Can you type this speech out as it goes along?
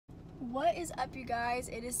What is up, you guys?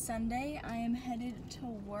 It is Sunday. I am headed to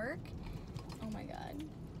work. Oh my god.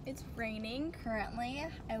 It's raining currently.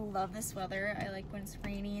 I love this weather. I like when it's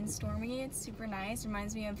rainy and stormy. It's super nice.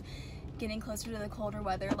 Reminds me of getting closer to the colder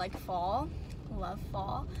weather like fall. Love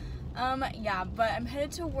fall. Yeah, but I'm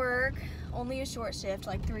headed to work. Only a short shift,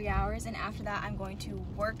 like 3 hours, and after that I'm going to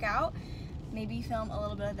work out. Maybe film a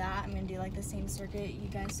little bit of that. I'm gonna do like the same circuit you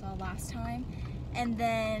guys saw last time. And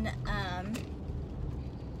then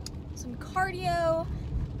some cardio.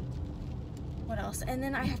 What else? And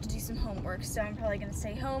then I have to do some homework, so I'm probably gonna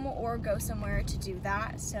stay home or go somewhere to do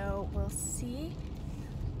that, so we'll see.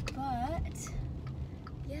 But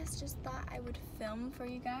yes, just thought I would film for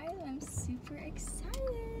you guys. I'm super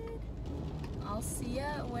excited. I'll see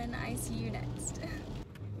ya when I see you next.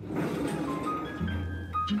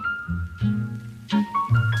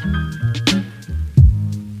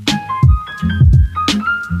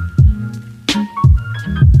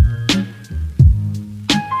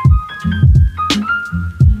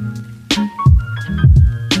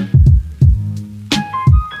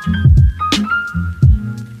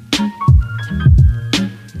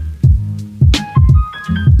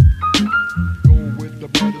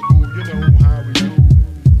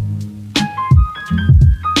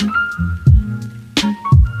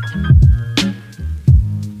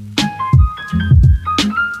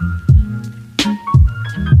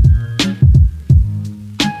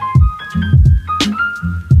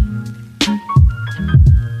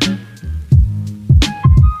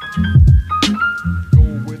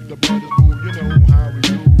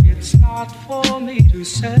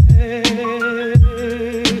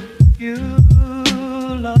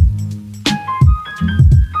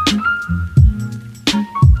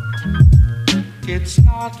 It's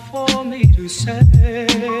not for me to say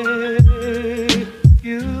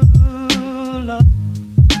you love.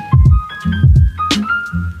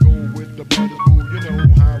 Go with the brothers, boo, you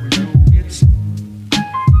know how we do. It's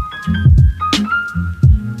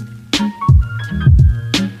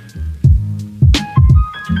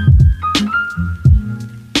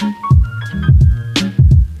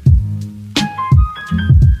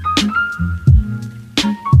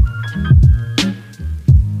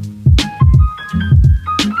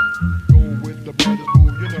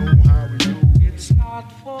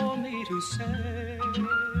for me to say.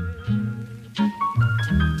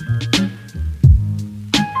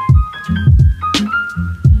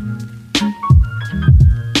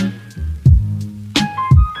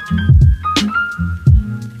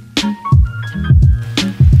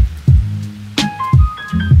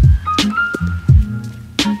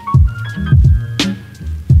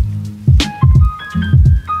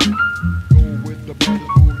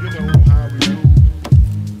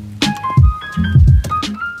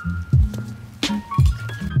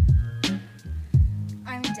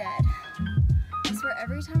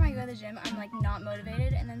 Every time I go to the gym, I'm like not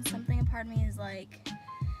motivated, and then something a part of me is like,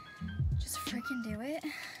 just freaking do it.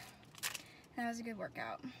 That was a good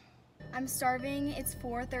workout. I'm starving. It's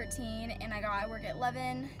 4:13 and I got out of work at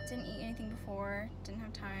 11. Didn't eat anything before, didn't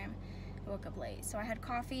have time. I woke up late. So I had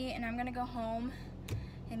coffee and I'm gonna go home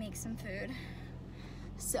and make some food.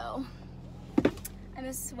 So I'm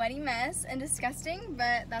a sweaty mess and disgusting,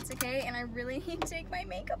 but that's okay, and I really need to take my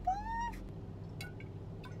makeup off.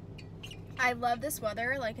 I love this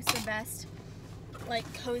weather, like it's the best,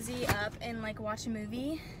 like cozy up and like watch a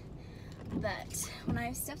movie. But when I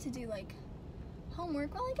have stuff to do like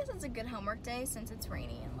homework, well I guess it's a good homework day since it's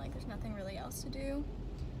rainy and like there's nothing really else to do.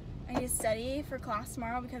 I need to study for class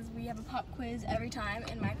tomorrow because we have a pop quiz every time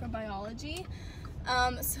in microbiology.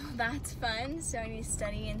 So that's fun, so I need to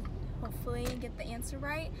study and hopefully get the answer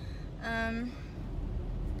right. I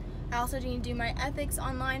also need to do my ethics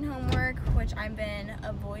online homework, which I've been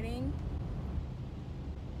avoiding.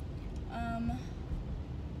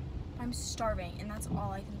 I'm starving and that's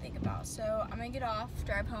all I can think about. So I'm gonna get off,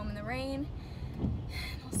 drive home in the rain, and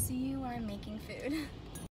I'll see you when I'm making food.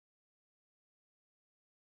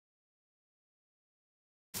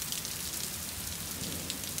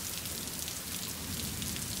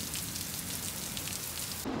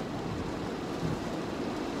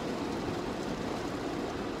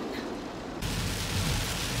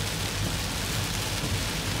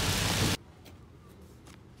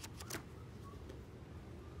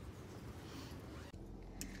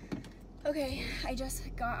 Okay, I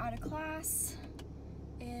just got out of class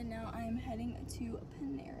and now I'm heading to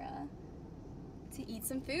Panera to eat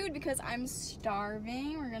some food because I'm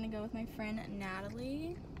starving. We're gonna go with my friend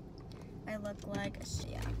Natalie. I look like a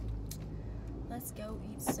yeah. Let's go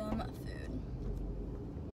eat some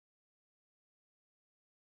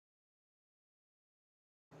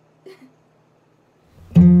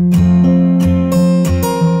food.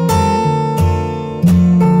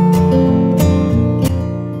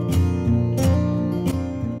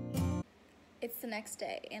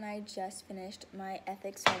 just finished my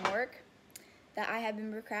ethics homework that I have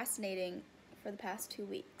been procrastinating for the past 2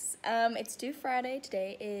 weeks. It's due Friday.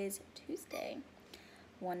 Today is Tuesday.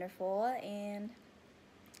 Wonderful, and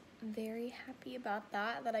I'm very happy about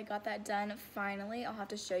that I got that done finally. I'll have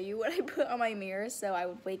to show you what I put on my mirror so I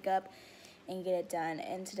would wake up and get it done.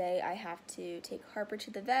 And today I have to take Harper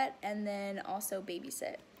to the vet and then also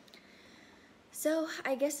babysit. So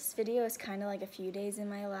I guess this video is kind of like a few days in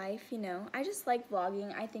my life, you know. I just like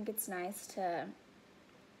vlogging. I think it's nice to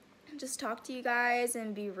just talk to you guys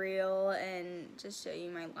and be real and just show you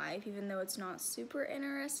my life, even though it's not super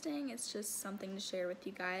interesting. It's just something to share with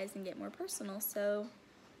you guys and get more personal. So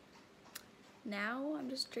now I'm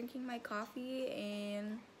just drinking my coffee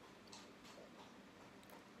and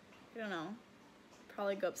I don't know,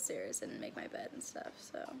 probably go upstairs and make my bed and stuff.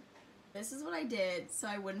 So this is what I did so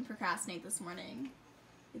I wouldn't procrastinate this morning.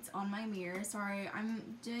 It's on my mirror. Sorry,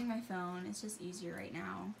 I'm doing my phone. It's just easier right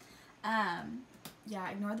now. Yeah,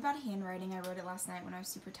 ignore the bad handwriting. I wrote it last night when I was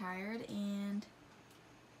super tired, and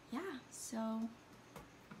yeah, so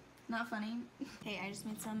not funny. Okay, I just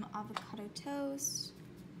made some avocado toast.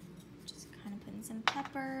 Just kind of putting some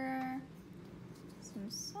pepper, some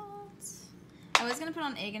salt. I was gonna put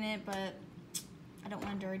on egg in it, but I don't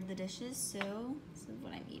want to dirty the dishes, so this is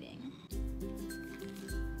what I'm eating.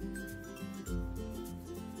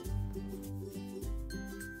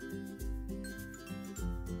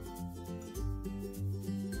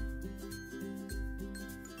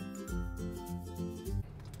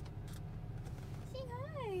 Say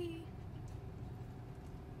hi.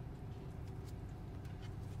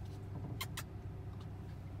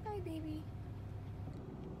 Hi, baby.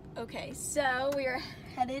 Okay, so we are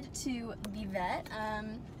headed to the vet.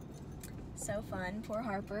 So fun. Poor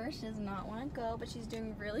Harper. She does not want to go, but she's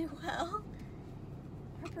doing really well.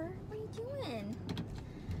 Harper, what are you doing?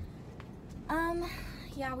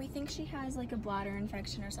 Yeah, we think she has like a bladder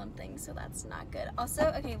infection or something, so that's not good.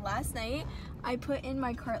 Also, okay, last night I put in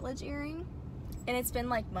my cartilage earring, and it's been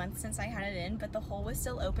like months since I had it in, but the hole was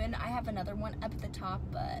still open. I have another one up at the top,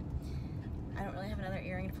 but I don't really have another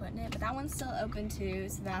earring to put in it, but that one's still open too,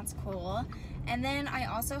 so that's cool. And then I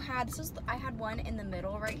also had, I had one in the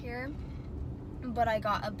middle right here, but I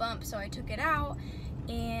got a bump, so I took it out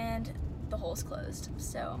and the hole's closed.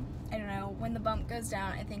 So I don't know, when the bump goes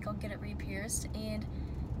down, I think I'll get it re-pierced and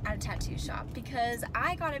at a tattoo shop, because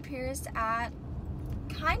I got it pierced at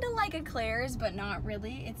kind of like a Claire's, but not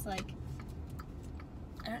really. It's like,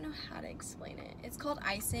 I don't know how to explain it. It's called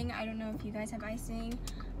icing. I don't know if you guys have icing,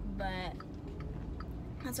 but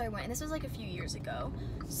that's where I went. And this was like a few years ago.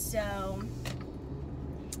 So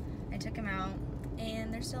I took them out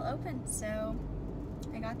and they're still open. So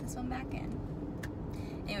I got this one back in.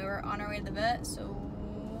 And we're on our way to the vet, so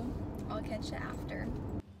I'll catch you after.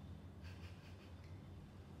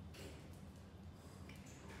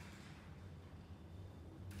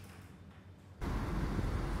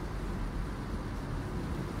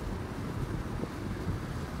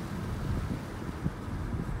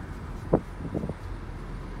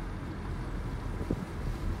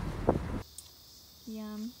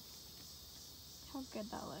 Yum. How good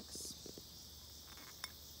that looks.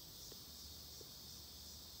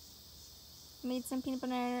 Made some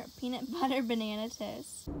peanut butter banana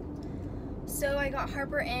toast. So I got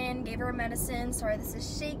Harper in, gave her medicine. Sorry, this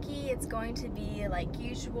is shaky. It's going to be like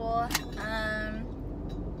usual.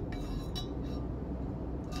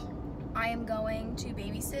 I am going to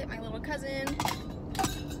babysit my little cousin,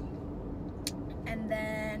 and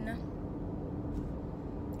then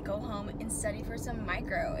go home and study for some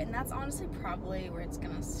micro, and that's honestly probably where it's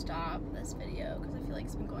gonna stop this video, because I feel like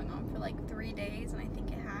it's been going on for like 3 days, and I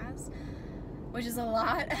think it has, which is a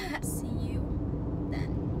lot. See you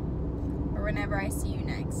then, or whenever I see you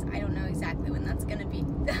next. I don't know exactly when that's gonna be.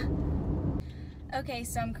 Okay,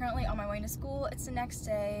 so I'm currently on my way to school. It's the next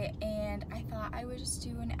day, and I thought I would just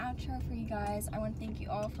do an outro for you guys. I want to thank you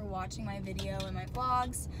all for watching my video and my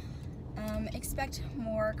vlogs. Expect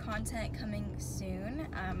more content coming soon.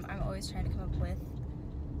 I'm always trying to come up with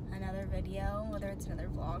another video, whether it's another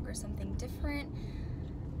vlog or something different.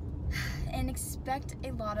 And expect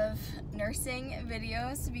a lot of nursing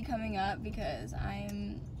videos to be coming up, because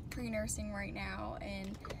I'm pre-nursing right now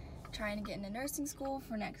and trying to get into nursing school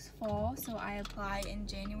for next fall. So I apply in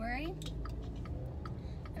January,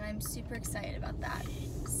 and I'm super excited about that.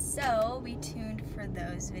 So be tuned for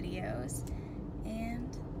those videos,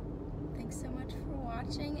 and thanks so much for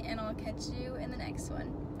watching, and I'll catch you in the next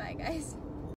one. Bye guys.